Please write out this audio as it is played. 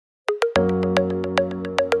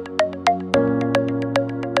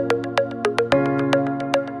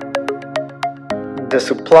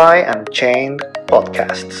Supply and Chain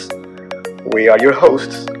Podcasts. We are your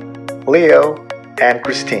hosts, Leo and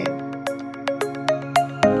Christine.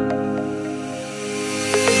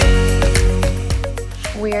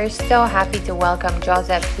 We are so happy to welcome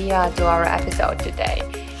Joseph Villa to our episode today.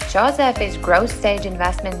 Joseph is Growth Stage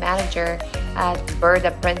Investment Manager at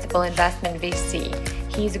Burda Principal Investment VC.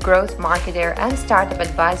 He's a growth marketer and startup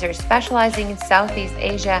advisor specializing in Southeast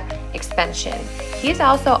Asia expansion. He's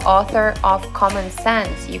also author of Common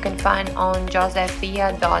Sense you can find on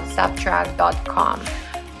josephvilla.subtract.com.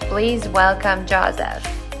 Please welcome Joseph.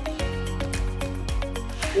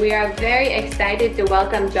 We are very excited to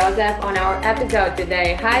welcome Joseph on our episode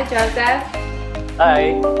today. Hi, Joseph.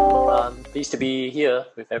 Hi, pleased to be here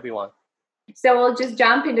with everyone. So we'll just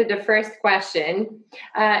jump into the first question.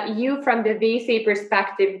 You, from the VC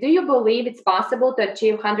perspective, do you believe it's possible to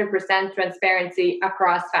achieve 100% transparency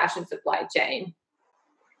across fashion supply chain?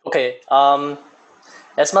 Okay.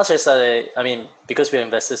 As much as because we're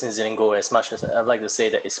investors in Zelingo, as much as I'd like to say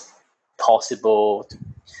that it's possible to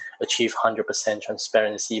achieve 100%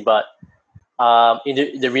 transparency, but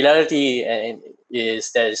in the reality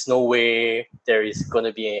is there is no way there is going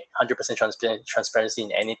to be 100% transparency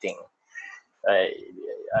in anything.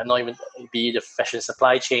 Not even be the fashion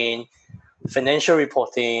supply chain, financial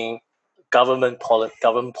reporting, government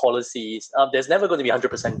policies. There's never going to be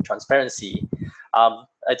 100% transparency.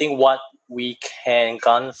 I think what we can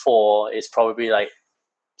gun for is probably like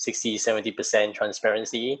 60-70%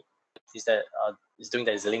 transparency. Is doing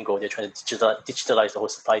that Zelingo. They're trying to digitalize the whole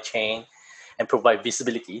supply chain and provide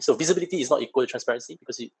visibility. So visibility is not equal to transparency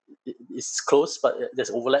because it's close, but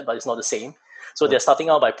there's overlap, but it's not the same. So they're starting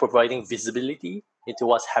out by providing visibility into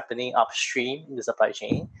what's happening upstream in the supply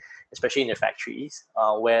chain, especially in the factories,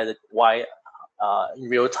 in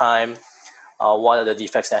real time, what are the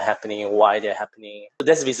defects that are happening, why they're happening. So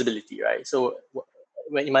that's visibility, right? So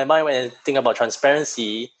in my mind, when I think about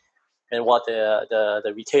transparency and what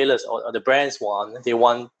the retailers or the brands want, they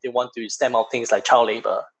want to stamp out things like child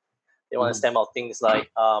labor. They want to stamp out things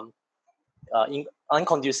like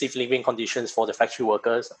unconducive living conditions for the factory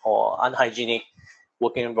workers or unhygienic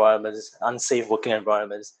working environments, unsafe working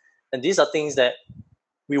environments. And these are things that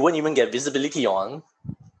we won't even get visibility on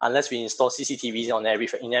unless we install CCTVs in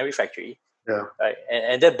every factory. Yeah. Right.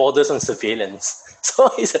 And that borders on surveillance. So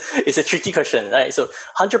it's a tricky question, right? So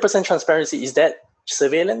 100% transparency, is that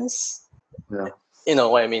surveillance? Yeah. You know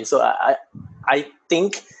what I mean? So I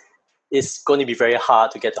think it's going to be very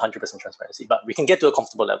hard to get to 100% transparency, but we can get to a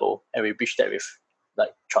comfortable level and we bridge that with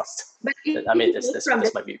like trust. But that's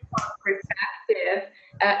my view. Perspective,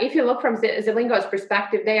 if you look from Zelingo's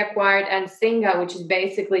perspective, they acquired Ansinga, which is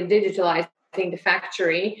basically digitalizing the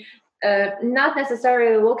factory, not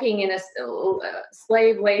necessarily looking in a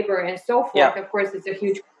slave labor and so forth. Yeah. Of course, it's a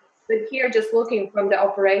huge. But here, just looking from the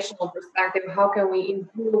operational perspective, how can we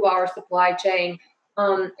improve our supply chain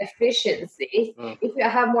efficiency? If you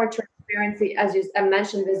have more transparency, as you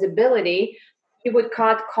mentioned, visibility, you would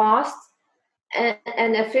cut costs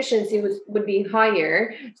and efficiency would be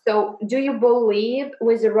higher. So do you believe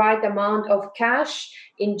with the right amount of cash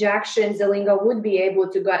injection, Zelingo would be able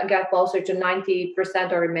to get closer to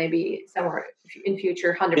 90% or maybe somewhere in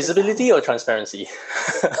future 100%? Visibility or transparency?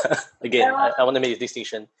 Again, I want to make a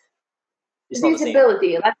distinction. It's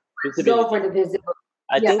visibility. Let's go for the visibility.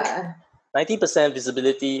 I think 90%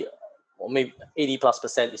 visibility, or maybe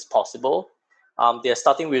 80+% is possible. They're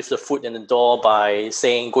starting with the foot in the door by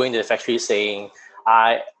going to the factory saying,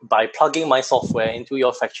 by plugging my software into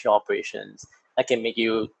your factory operations, I can make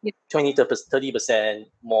you 20-30%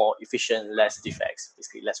 more efficient, less defects,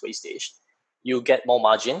 basically less wastage. You get more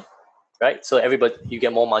margin, right? So you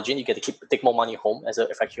get more margin. You get to take more money home as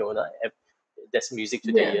a factory owner. That's music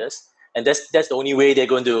to their ears. And that's the only way they're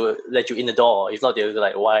going to let you in the door. If not, they're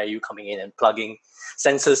like, why are you coming in and plugging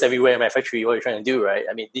sensors everywhere in my factory? What are you trying to do, right?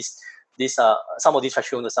 I mean, some of these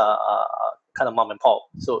factory owners are kind of mom and pop.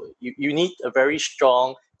 So you need a very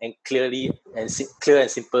strong and clear and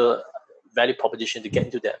simple value proposition to get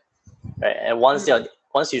into them, right? And once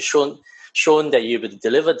you've shown that you've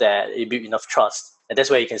delivered that, you build enough trust, and that's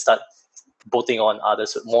where you can start bolting on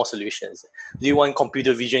more solutions. Do you want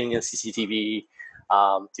computer vision in your CCTV?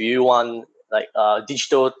 Do you want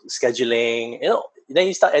digital scheduling? Then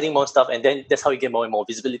you start adding more stuff, and then that's how you get more and more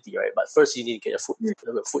visibility, right? But first, you need to get a foot in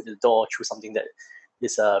the door through something that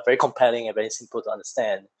is very compelling and very simple to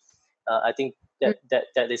understand. I think that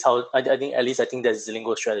is how I think that's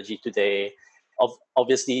Zelingo's strategy today.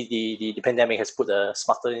 Obviously, the pandemic has put it's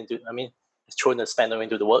thrown a spanner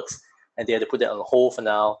into the works, and they had to put that on hold for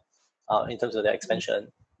now in terms of their expansion.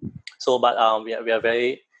 So, but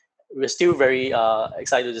we're still very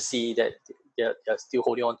excited to see that they're still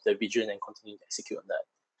holding on to their vision and continue to execute on that.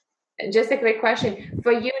 Just a quick question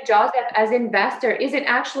for you, Joseph, as investor, is it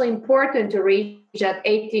actually important to reach at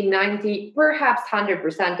 80, 90, perhaps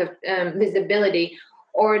 100% of visibility,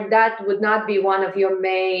 or that would not be one of your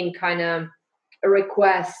main kind of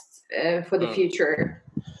requests for the future?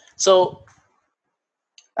 So,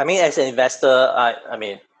 I mean, as an investor, I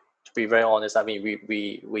mean, to be very honest, I mean,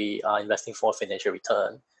 we are investing for financial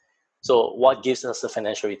return. So what gives us the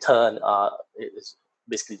financial return is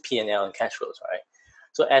basically P&L and cash flows, right?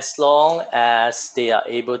 So as long as they are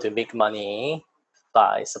able to make money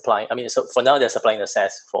by supplying, I mean, so for now they're supplying the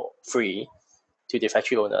SaaS for free to the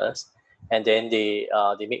factory owners, and then they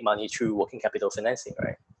make money through working capital financing,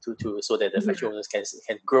 right? So that the factory owners can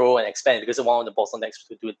grow and expand, because one of the bottlenecks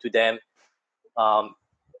to them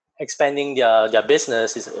expanding their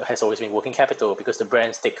business has always been working capital, because the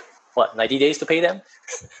brands take 90 days to pay them,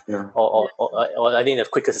 or I think the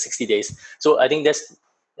quickest is 60 days. So I think that's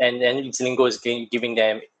and Zlingo is giving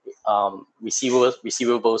them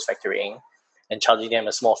receivables factoring and charging them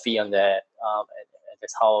a small fee on that. And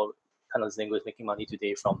that's how kind of Zlingo is making money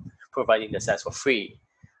today from providing the SaaS for free.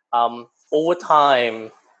 Over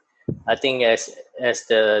time, I think as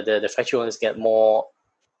the factory owners get more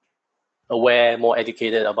aware, more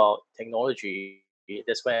educated about technology,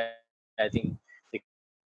 that's where I think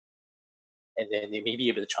and then they may be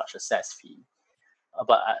able to charge a SaaS fee.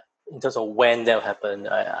 But in terms of when that will happen,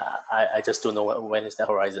 I just don't know when is the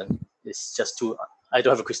horizon. It's just too. I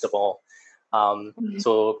don't have a crystal ball.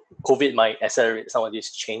 So COVID might accelerate some of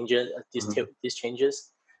these changes. These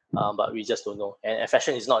changes, but we just don't know. And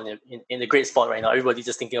fashion is not in a great spot right now. Everybody's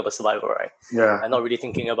just thinking about survival, right? Yeah. And not really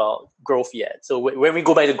thinking about growth yet. So when we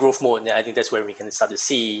go back to growth mode, I think that's where we can start to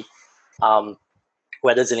see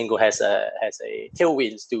whether Zlingo has a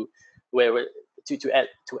tailwinds to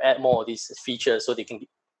add more of these features, so they can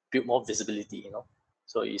build more visibility. You know,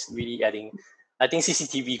 so it's really adding. I think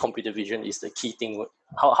CCTV computer vision is the key thing.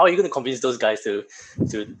 How are you going to convince those guys to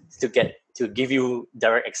give you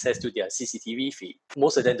direct access to their CCTV feed?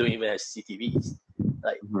 Most of them don't even have CCTVs.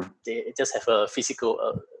 Like they just have a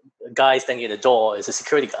physical guy standing at the door as a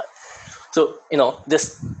security guard. So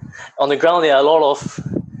this on the ground there are a lot of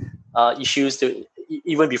issues to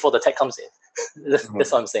even before the tech comes in. That's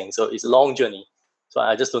what I'm saying. So it's a long journey. So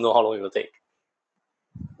I just don't know how long it will take.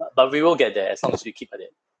 But we will get there as long as we keep at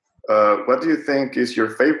it. What do you think is your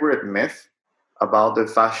favorite myth about the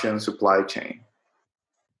fashion supply chain?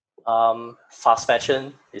 Fast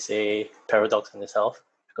fashion is a paradox in itself,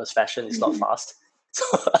 because fashion is not fast. So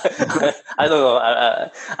I don't know.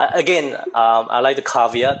 I like the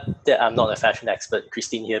caveat that I'm not a fashion expert.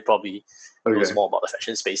 Christine here probably knows more about the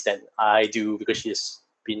fashion space than I do, because she's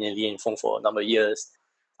been in Li & Fung for a number of years.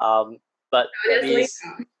 But at least,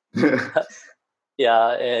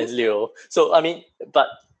 yeah, and Leo. So I mean, but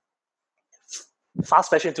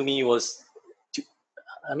fast fashion to me was,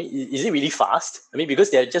 is it really fast? I mean,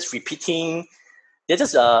 because they're just repeating, they're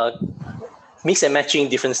just mix and matching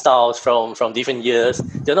different styles from different years.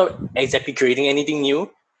 They're not exactly creating anything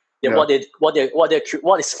new. What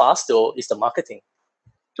is fast though is the marketing.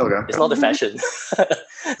 Okay. It's not the fashion.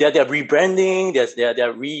 they're rebranding.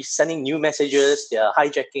 They're sending new messages. They're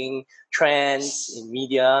hijacking trends in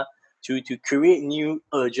media to create new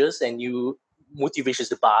urges and new motivations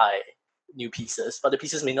to buy new pieces. But the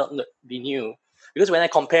pieces may not be new, because when I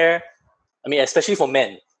compare, I mean, especially for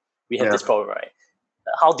men, we have this problem, right?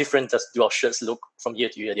 How different do our shirts look from year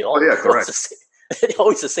to year? They're correct. The same. They're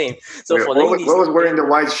always the same. So for ladies, always wearing the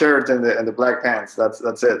white shirt and the black pants. That's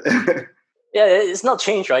it. Yeah, it's not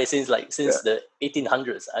changed, right? Since the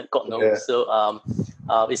 1800s, God knows. Yeah. So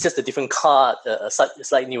it's just a different card,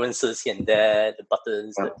 slight nuances here and there. The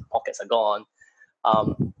buttons, the pockets are gone.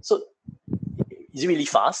 So is it really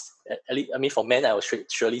fast? I mean, for men, I would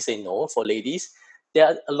surely say no. For ladies, there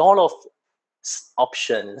are a lot of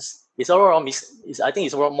options. It's all around I think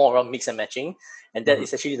it's more around mix and matching, and that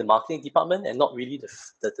is actually the marketing department and not really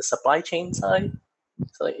the supply chain side.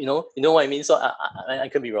 So you know what I mean. So I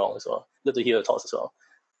could be wrong as well. Love to hear your thoughts as well.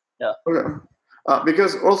 Yeah. Okay.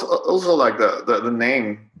 Because also like the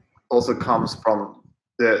name also comes from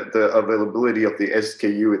the availability of the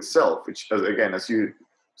SKU itself, which again, as you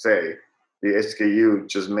say, the SKU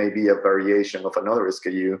just may be a variation of another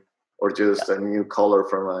SKU or just a new color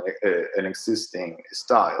from an existing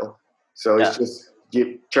style. So it's just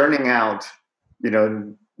churning out,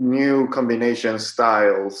 new combination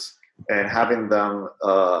styles and having them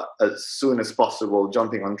as soon as possible,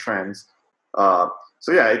 jumping on trends.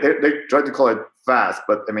 So yeah, they try to call it fast,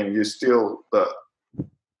 but I mean, you still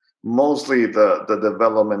mostly the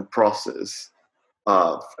development process,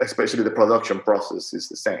 especially the production process, is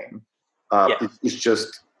the same. It's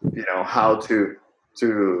just how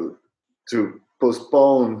to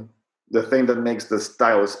postpone the thing that makes the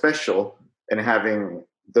style special and having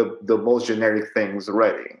the most generic things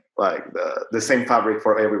ready, like the same fabric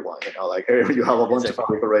for everyone. Like you have a bunch of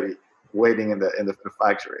fabric already waiting in the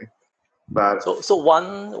factory. But so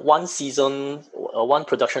one season, one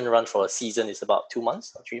production run for a season is about 2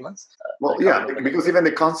 months or 3 months. Because even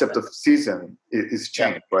the concept of season is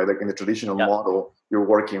changed, right? Like in the traditional model, you're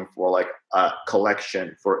working for like a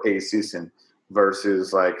collection for a season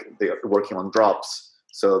versus like they're working on drops,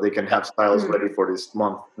 so they can have styles ready for this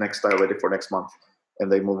month, next style ready for next month, and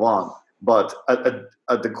they move on. But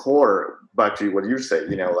at the core, back to what you say,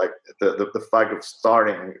 like the fact of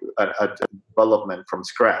starting a development from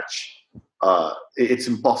scratch, it's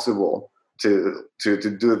impossible to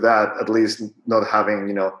do that. At least not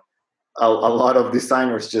having a lot of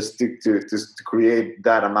designers just to create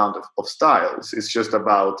that amount of styles. It's just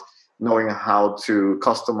about knowing how to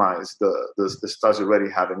customize the styles you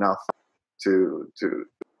already have enough to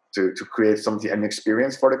create something, an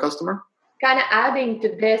experience for the customer. Kind of adding to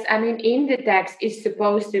this, I mean, Inditex is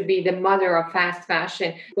supposed to be the mother of fast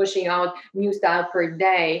fashion, pushing out new style per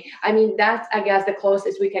day. I mean, that's, I guess, the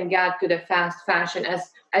closest we can get to the fast fashion.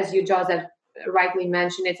 As you, Joseph, rightly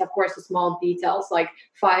mentioned, it's of course the small details, like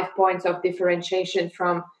 5 points of differentiation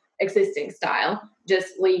from existing style,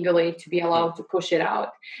 just legally to be allowed to push it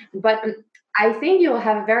out. But I think you'll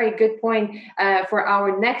have a very good point for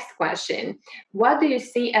our next question. What do you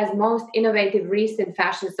see as most innovative recent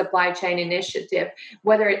fashion supply chain initiative,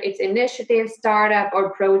 whether it's initiative, startup, or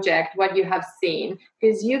project, what you have seen?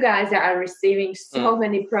 Because you guys are receiving so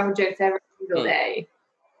many projects every single day.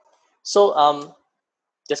 So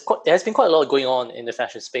there has been quite a lot going on in the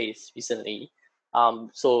fashion space recently.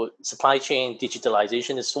 So supply chain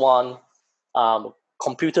digitalization is one.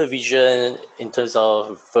 Computer vision in terms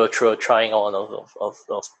of virtual trying on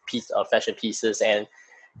of fashion pieces, and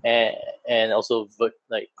also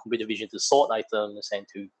like computer vision to sort items and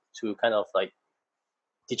to kind of like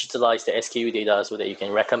digitalize the SKU data so that you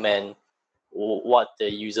can recommend what the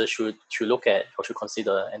user should look at or should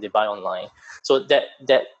consider, and they buy online. So that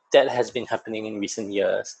has been happening in recent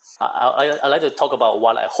years. I like to talk about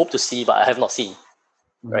what I hope to see but I have not seen.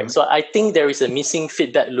 Right. So I think there is a missing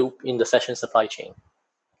feedback loop in the fashion supply chain.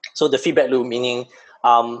 So the feedback loop meaning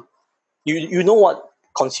you know what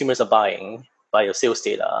consumers are buying by your sales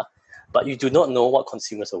data, but you do not know what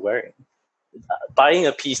consumers are wearing. Buying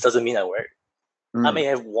a piece doesn't mean I wear it. I may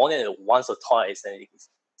have worn it once or twice, and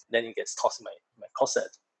then it gets tossed in my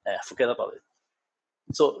closet, and I forget about it.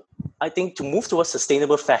 So I think to move towards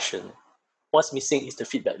sustainable fashion, what's missing is the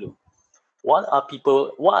feedback loop. What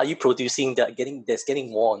are you producing that's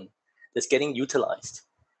getting worn, that's getting utilized?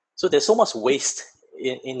 So there's so much waste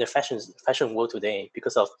in the fashion world today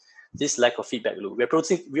because of this lack of feedback loop.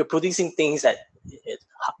 We're producing things at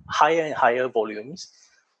higher and higher volumes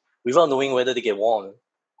without knowing whether they get worn,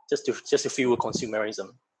 just to fuel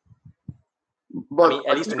consumerism. But I mean,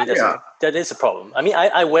 at least to me, that is a problem. I mean,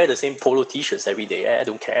 I wear the same polo T-shirts every day. I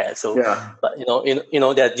don't care. So, but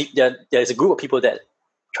there's a group of people that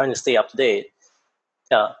trying to stay up to date.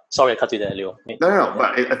 Yeah, sorry, I cut you there, Leo. No,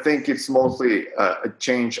 but I think it's mostly a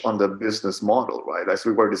change on the business model, right? As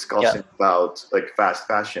we were discussing about like fast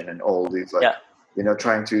fashion and all these, like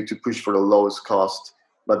trying to push for the lowest cost.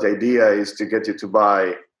 But the idea is to get you to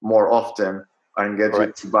buy more often and get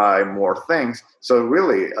you to buy more things. So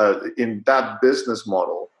really, in that business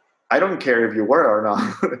model, I don't care if you wear it or not.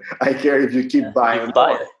 I care if you keep buying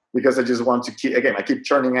more, because I just want to I keep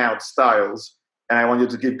churning out styles, and I want you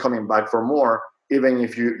to keep coming back for more. Even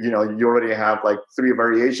if you already have like 3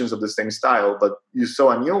 variations of the same style, but you saw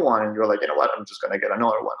a new one and you're like, you know what, I'm just gonna get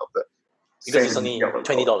another one of the because it's only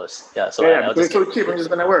 $20. Yeah, so because it's so cheap. I'm just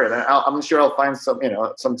gonna wear it, and I'm sure I'll find some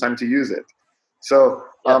time to use it. So,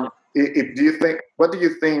 what do you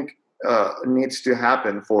think needs to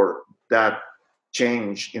happen for that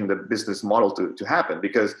change in the business model to happen?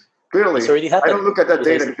 Because clearly, I don't look at that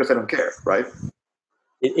data because I don't care, right?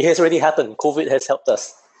 It has already happened. COVID has helped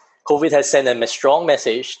us. COVID has sent a strong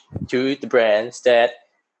message to the brands that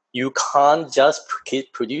you can't just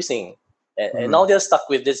keep producing. And now they're stuck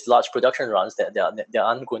with these large production runs that they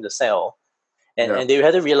aren't going to sell. And they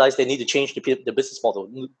had to realize they need to change the business model.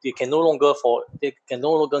 They can no longer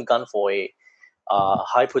gun for a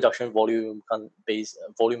high production volume based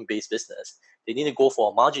business. They need to go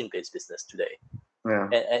for a margin based business today.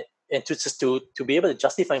 Yeah. And to be able to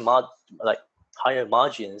justify higher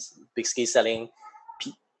margins, basically selling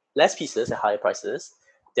less pieces at higher prices,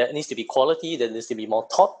 there needs to be quality, there needs to be more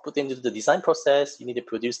thought put into the design process. You need to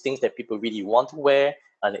produce things that people really want to wear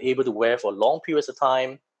and are able to wear for long periods of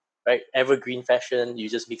time. right? Evergreen fashion, you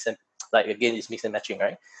just mix and it's mix and matching,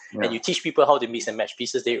 right? Yeah. And you teach people how to mix and match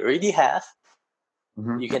pieces they already have.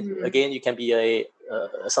 Mm-hmm. You can be a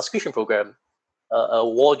subscription program, a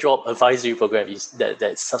wardrobe advisory program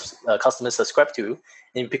that customers subscribe to,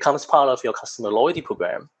 and it becomes part of your customer loyalty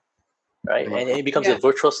program, right? And it becomes a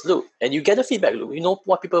virtuous loop, and you get a feedback loop. You know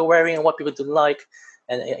what people are wearing and what people don't like,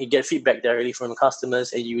 and you get feedback directly from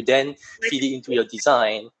customers, and you then feed it into your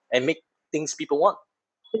design and make things people want.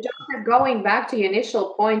 Just going back to your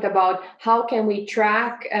initial point about how can we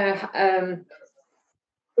track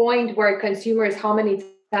point where consumers, how many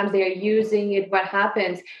times they are using it, what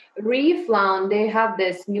happens. Revlon, they have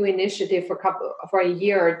this new initiative for a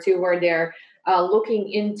year or two where they're looking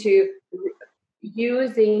into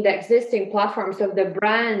using the existing platforms of the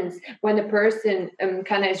brands when the person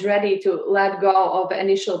kind of is ready to let go of the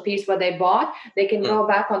initial piece what they bought, they can go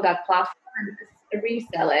back on that platform and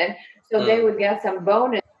resell it. So they would get some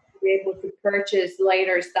bonus to be able to purchase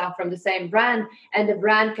later stuff from the same brand, and the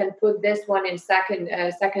brand can put this one in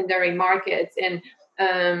secondary markets in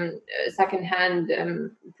secondhand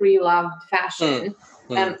pre-loved fashion.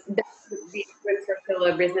 That would be a good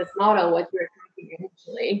circular business model, what you're thinking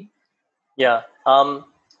initially. Yeah.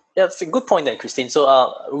 It's a good point there, Christine.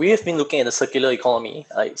 So we have been looking at the circular economy,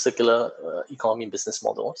 like circular economy business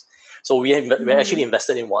models. So we're actually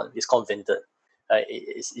invested in one. It's called Vinted.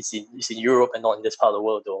 It's in Europe and not in this part of the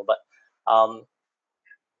world though. But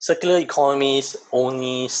circular economies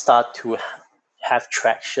only start to have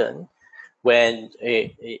traction when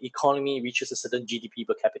a economy reaches a certain GDP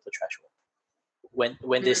per capita threshold.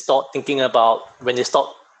 When they start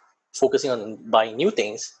focusing on buying new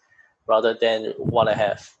things rather than what I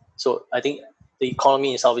have. So I think the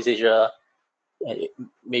economy in Southeast Asia,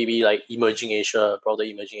 maybe like broader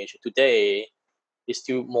emerging Asia today, is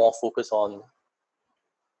still more focused on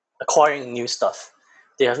acquiring new stuff.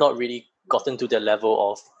 They have not really gotten to the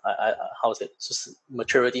level of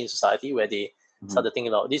maturity in society where they started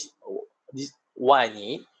thinking about this what I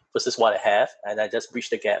need versus what I have, and I just bridge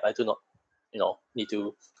the gap. I do not, need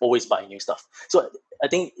to always buy new stuff. So I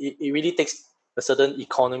think it really takes a certain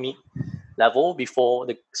economy level before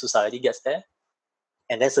the society gets there,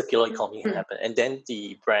 and then circular economy can happen, and then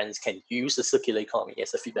the brands can use the circular economy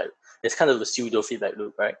as a feedback. It's kind of a pseudo feedback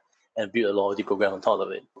loop, right? And build a loyalty program on top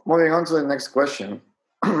of it. Moving on to the next question,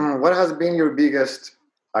 what has been your biggest,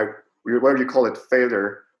 what do you call it,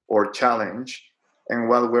 failure or challenge, and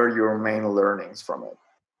what were your main learnings from it?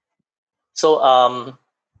 So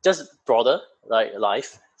just broader, like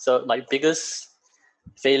life. So my biggest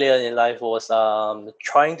failure in life was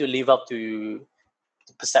trying to live up to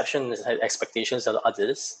the perceptions and expectations of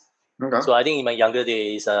others. Okay. So I think in my younger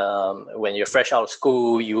days, when you're fresh out of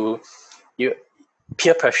school, you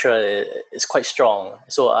peer pressure is quite strong.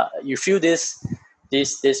 So you feel this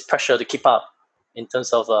pressure to keep up in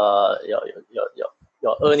terms of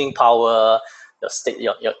your earning power,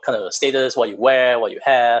 your kind of status, what you wear, what you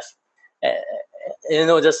have.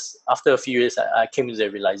 And, just after a few years, I came to the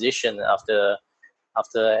realization after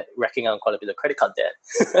racking up quite a bit of credit card debt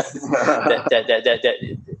that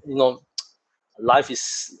life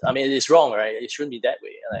is, it's wrong, right? It shouldn't be that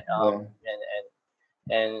way.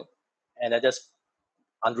 And I just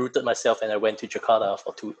unrooted myself, and I went to Jakarta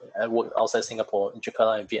I worked outside Singapore, in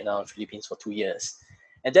Jakarta, and Vietnam, and Philippines for 2 years.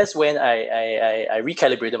 And that's when I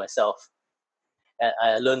recalibrated myself, and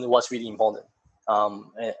I learned what's really important.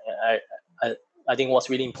 I think what's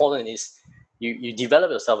really important is you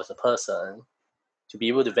develop yourself as a person to be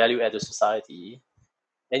able to value add to society,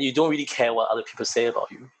 and you don't really care what other people say about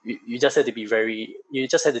you. You just have to you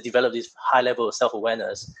just have to develop this high level of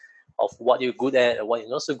self-awareness of what you're good at and what you're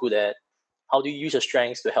not so good at. How do you use your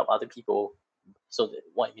strengths to help other people? So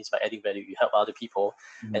what it means by adding value, you help other people,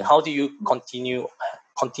 and how do you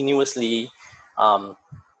continuously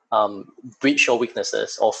breach your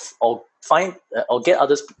weaknesses, or find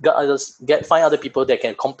other people that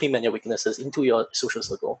can complement your weaknesses into your social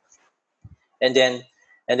circle, and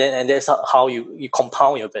that's how you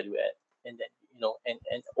compound your value add, and then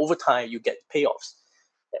and over time you get payoffs.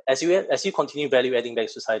 As you continue value adding back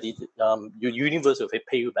to society, your universe will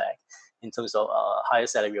pay you back in terms of higher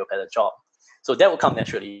salary or better job. So that will come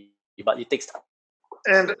naturally, but it takes time.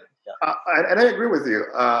 And I agree with you.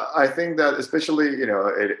 I think that especially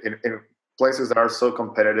in places that are so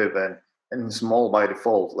competitive and small by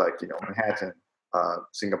default, like Manhattan,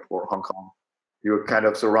 Singapore, Hong Kong, you're kind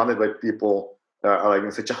of surrounded by people that are like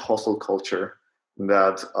in such a hustle culture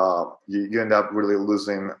that you end up really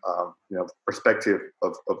losing perspective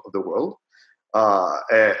of the world.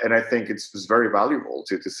 And I think it's very valuable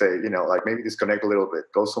to say, like maybe disconnect a little bit,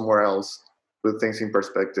 go somewhere else, put things in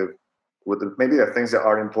perspective, maybe the things that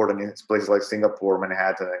are important in places like Singapore,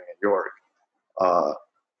 Manhattan, and New York, uh,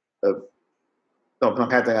 no,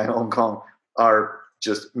 Manhattan and Hong Kong are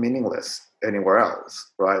just meaningless anywhere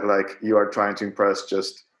else, right? Like you are trying to impress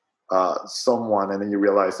just someone, and then you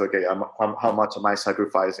realize, okay, how much am I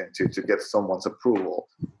sacrificing to get someone's approval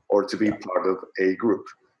or to be part of a group?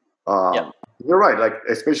 You're right. Like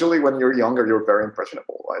especially when you're younger, you're very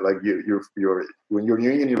impressionable. Right? Like you're when you're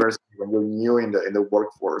new in university, when you're new in the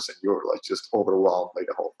workforce, and you're like just overwhelmed by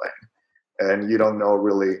the whole thing, and you don't know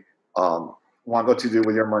really what to do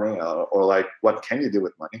with your money, or like what can you do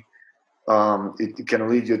with money. It can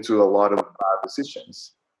lead you to a lot of bad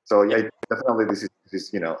decisions. So yeah, definitely this is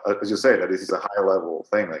as you say, that this is a high level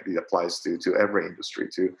thing. Like it applies to every industry,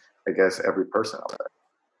 to I guess every person out there.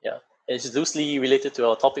 Yeah, it's loosely related to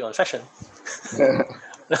our topic on fashion.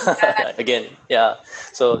 Again, yeah.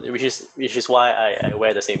 So which is why I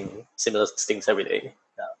wear the similar things every day.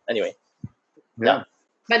 Anyway. Yeah.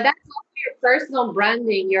 But that's also your personal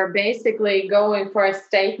branding. You're basically going for a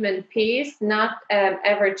statement piece, not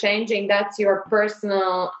ever changing. That's your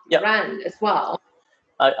personal brand as well.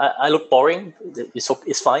 I look boring.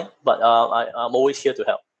 It's fine, but I'm always here to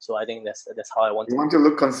help. So I think that's how I want you want to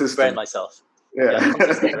look consistent. Brand myself. Yeah,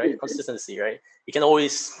 consistency, right? Consistency, right? You can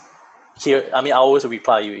always hear. I mean, I always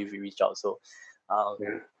reply you if you reach out. So,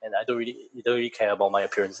 and I don't really care about my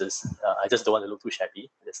appearances. I just don't want to look too shabby.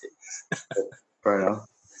 That's it. Fair enough.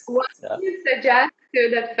 What do you suggest to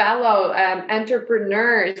the fellow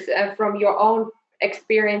entrepreneurs from your own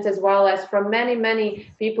experience, as well as from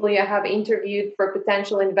many people you have interviewed for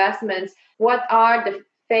potential investments? What are the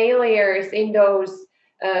failures in those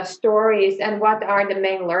stories, and what are the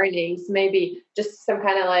main learnings? Maybe just some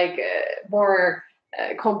kind of like more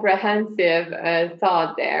comprehensive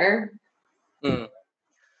thought there.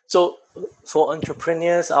 So for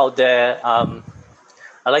entrepreneurs out there,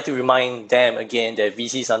 I'd like to remind them again that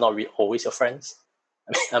VCs are not always your friends.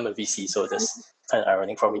 I mean, I'm a VC, so that's kind of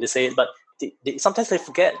ironic for me to say it, but sometimes they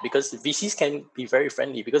forget, because VCs can be very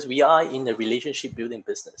friendly, because we are in a relationship building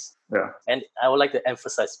business. Yeah. And I would like to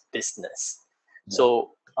emphasize business. Yeah.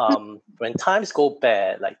 So when times go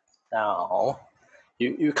bad, like now,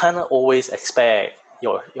 you kind of always expect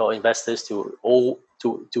your investors to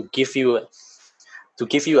give you a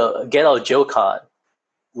get out of jail card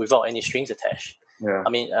without any strings attached. Yeah. I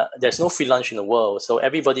mean, there's no free lunch in the world, so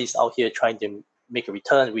everybody's out here trying to make a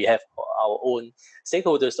return. We have our own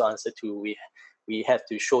stakeholders to answer to. We have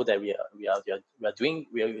to show that we are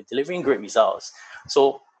delivering great results.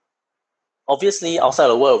 So obviously, outside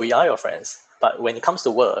of work, we are your friends. But when it comes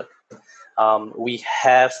to work, we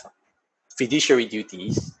have fiduciary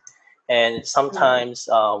duties, and sometimes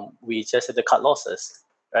we just have to cut losses,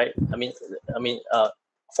 right? I mean,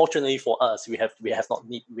 fortunately for us, we have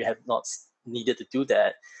not needed to do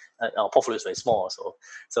that. Our portfolio is very small, so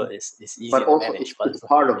it's easy to manage. But it's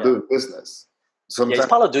part of doing business. Sometimes. Yeah, it's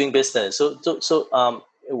part of doing business. So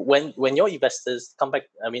when your investors come back,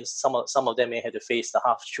 I mean, some of them may have to face the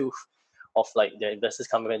half truth of like their investors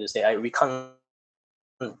coming back to say, we can't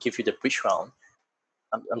give you the bridge round.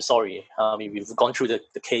 I'm sorry. I mean, we've gone through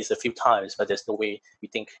the case a few times, but there's no way we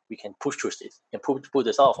think we can push through this. We can pull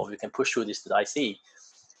this off, or we can push through this to the IC.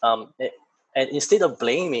 And instead of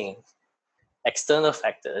blaming external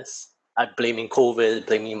factors, I'm blaming COVID,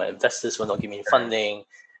 blaming my investors for not giving me funding,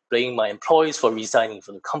 blaming my employees for resigning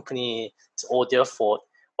from the company. It's all their fault.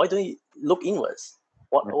 Why don't you look inwards?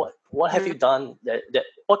 What have you done that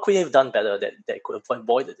what could you have done better that could have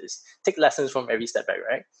avoided this? Take lessons from every step back,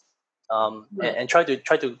 right? And try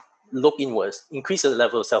to look inwards, increase the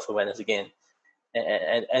level of self-awareness again,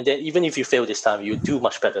 and then even if you fail this time, you do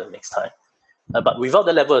much better next time. But without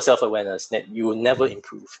the level of self-awareness, that you will never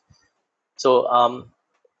improve. So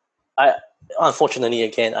I unfortunately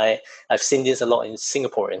again I've seen this a lot in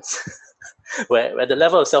Singaporeans, where the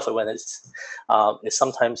level of self-awareness is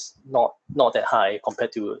sometimes not that high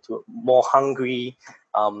compared to more hungry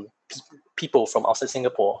people from outside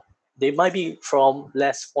Singapore. They might be from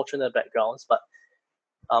less fortunate backgrounds, but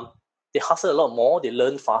they hustle a lot more. They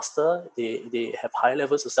learn faster. They have high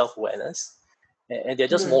levels of self-awareness, and they're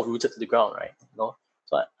just more rooted to the ground, right?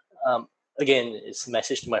 So again, it's a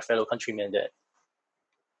message to my fellow countrymen that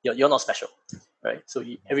you're not special, right? So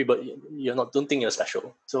everybody, don't think you're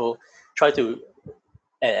special. So try to,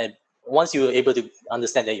 and once you're able to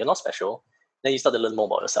understand that you're not special, then you start to learn more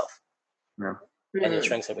about yourself, and your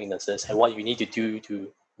strengths and weaknesses, and what you need to do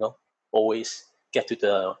to always get to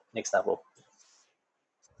the next level.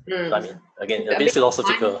 So, I mean, again, a bit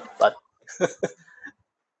philosophical, but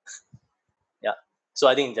yeah. So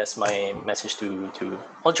I think that's my message to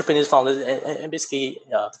entrepreneurs, founders, and basically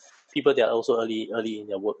people that are also early in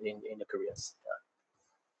their work in their careers.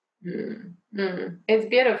 It's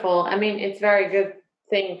beautiful. I mean, it's very good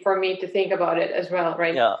thing for me to think about it as well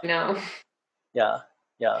now. Yeah.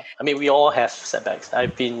 I mean, we all have setbacks.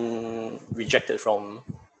 I've been rejected from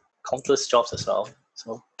countless jobs as well.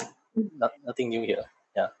 So nothing new here.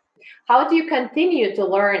 Yeah. How do you continue to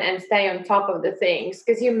learn and stay on top of the things?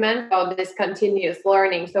 Because you mentioned about this continuous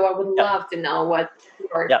learning. So I would love to know what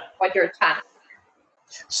your task.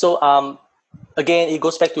 So again, it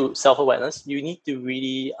goes back to self-awareness. You need to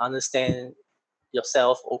really understand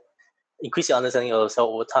yourself, increase your understanding of yourself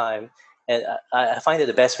over time. And I find that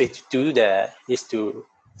the best way to do that is to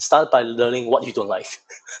start by learning what you don't like.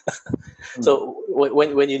 So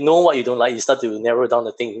when you know what you don't like, you start to narrow down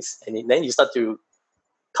the things, and then you start to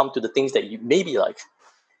come to the things that you maybe like,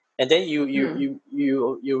 and then you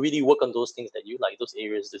really work on those things that you like, those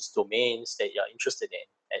areas, those domains that you're interested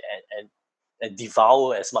in, and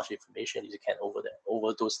devour as much information as you can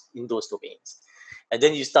over those domains, and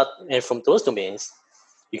then you start, and from those domains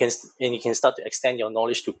you can start to extend your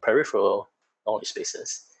knowledge to peripheral knowledge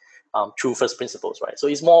spaces through first principles, right? So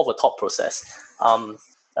it's more of a thought process, and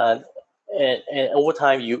over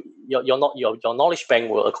time your knowledge bank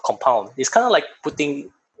will compound. It's kind of like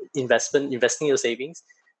investing your savings,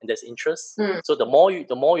 and there's interest. So the more you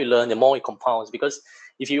learn, the more it compounds, because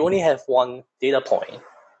if you only have one data point,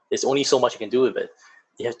 there's only so much you can do with it.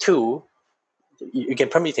 You have two, you can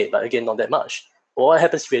permutate, but again, not that much. But what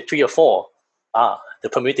happens if you have 3 or 4? The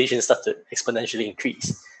permutation starts to exponentially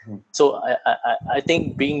increase. So I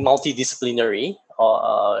think being multidisciplinary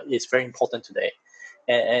is very important today.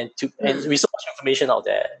 And with so much information out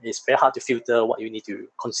there, it's very hard to filter what you need to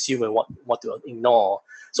consume and what to ignore.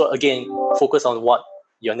 So again, focus on what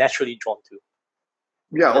you're naturally drawn to.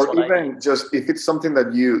 Yeah, or even just if it's something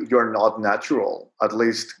that you're not natural, at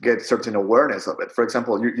least get certain awareness of it. For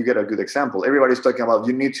example, you get a good example. Everybody's talking about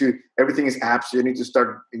everything is apps. You need to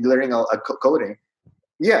start learning coding.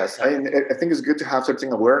 Yes, I think it's good to have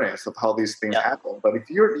certain awareness of how these things happen. But if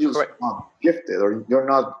you're just not gifted, or you're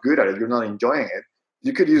not good at it, you're not enjoying it,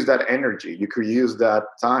 you could use that energy. You could use that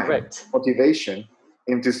time, motivation,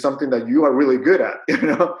 into something that you are really good at,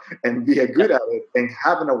 and be good at it, and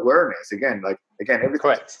have an awareness. Again, everything.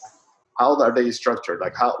 Correct. How are they structured?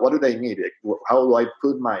 Like, what do they need? How do I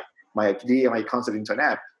put my idea, my concept into an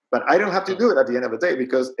app? But I don't have to do it at the end of the day,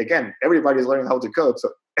 because again, everybody's learning how to code, so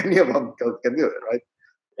any of them can do it, right?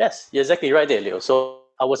 Yes, you're exactly right there, Leo. So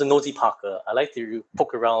I was a nosy Parker. I like to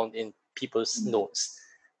poke around in people's notes.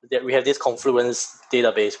 That we have this Confluence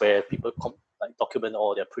database where people document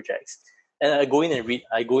all their projects. And I go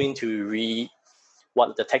in to read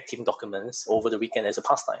what the tech team documents over the weekend as a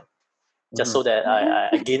pastime, just so that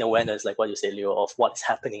I gain awareness, like what you said, Leo, of what is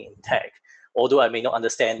happening in tech. Although I may not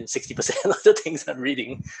understand 60% of the things I'm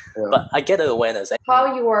reading, but I get an awareness.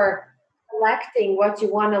 How you are selecting what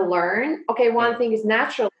you want to learn. Okay, one thing is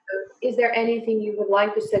natural. Is there anything you would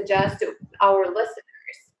like to suggest to our listeners?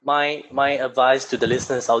 My advice to the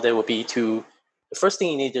listeners out there would be the first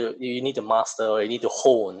thing you need to master, or you need to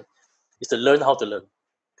hone, is to learn how to learn.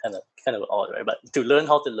 Kind of odd, right? But to learn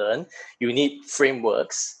how to learn, you need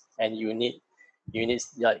frameworks, and you need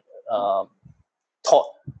like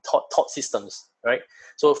thought systems, right?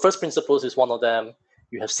 So first principles is one of them.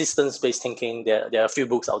 You have systems-based thinking. There are a few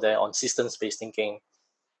books out there on systems-based thinking.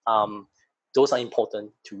 Those are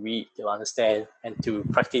important to read, to understand, and to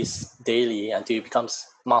practice daily until it becomes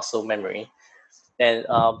muscle memory. And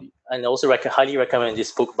also highly recommend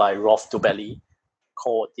this book by Rolf Dobelli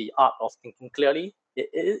called The Art of Thinking Clearly.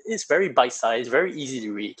 It's very bite-sized, very easy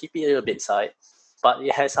to read. Keep it a bit side, but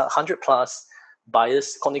it has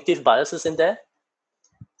 100+ cognitive biases in there.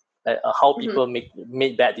 How people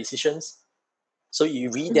make bad decisions. So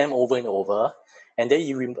you read them over and over, and then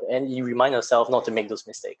you remind yourself not to make those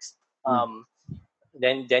mistakes.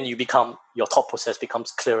 Then your thought process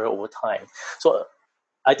becomes clearer over time. So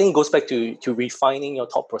I think it goes back to refining your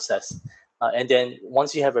thought process, and then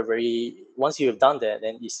once you have done that,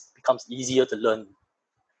 then it becomes easier to learn,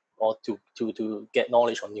 or to get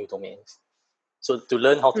knowledge on new domains. So to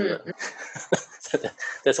learn how to learn.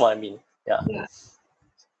 That's what I mean. Yeah.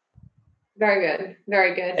 Very good.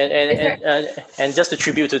 Very good. And just a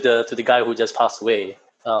tribute to the guy who just passed away.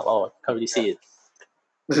 Can't really see it.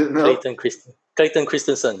 No. Clayton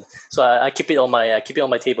Christensen. So I keep it on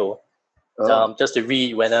my table, just to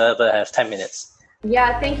read whenever I have 10 minutes.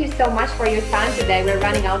 Yeah, thank you so much for your time today. We're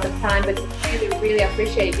running out of time, but really, really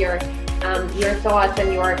appreciate your thoughts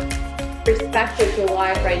and your perspective to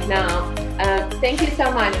life right now. Thank you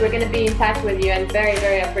so much. We're going to be in touch with you, and very,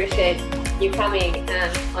 very appreciate you coming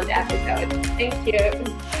on the episode. Thank you.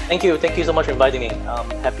 Thank you so much for inviting me. I'm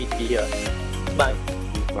happy to be here. Bye.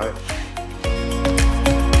 Bye.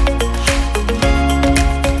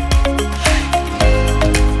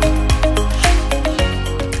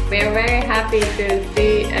 We're very happy to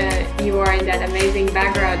see you are in that amazing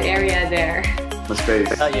background area there. The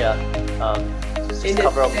space. Yeah. Just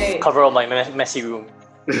cover up my messy room.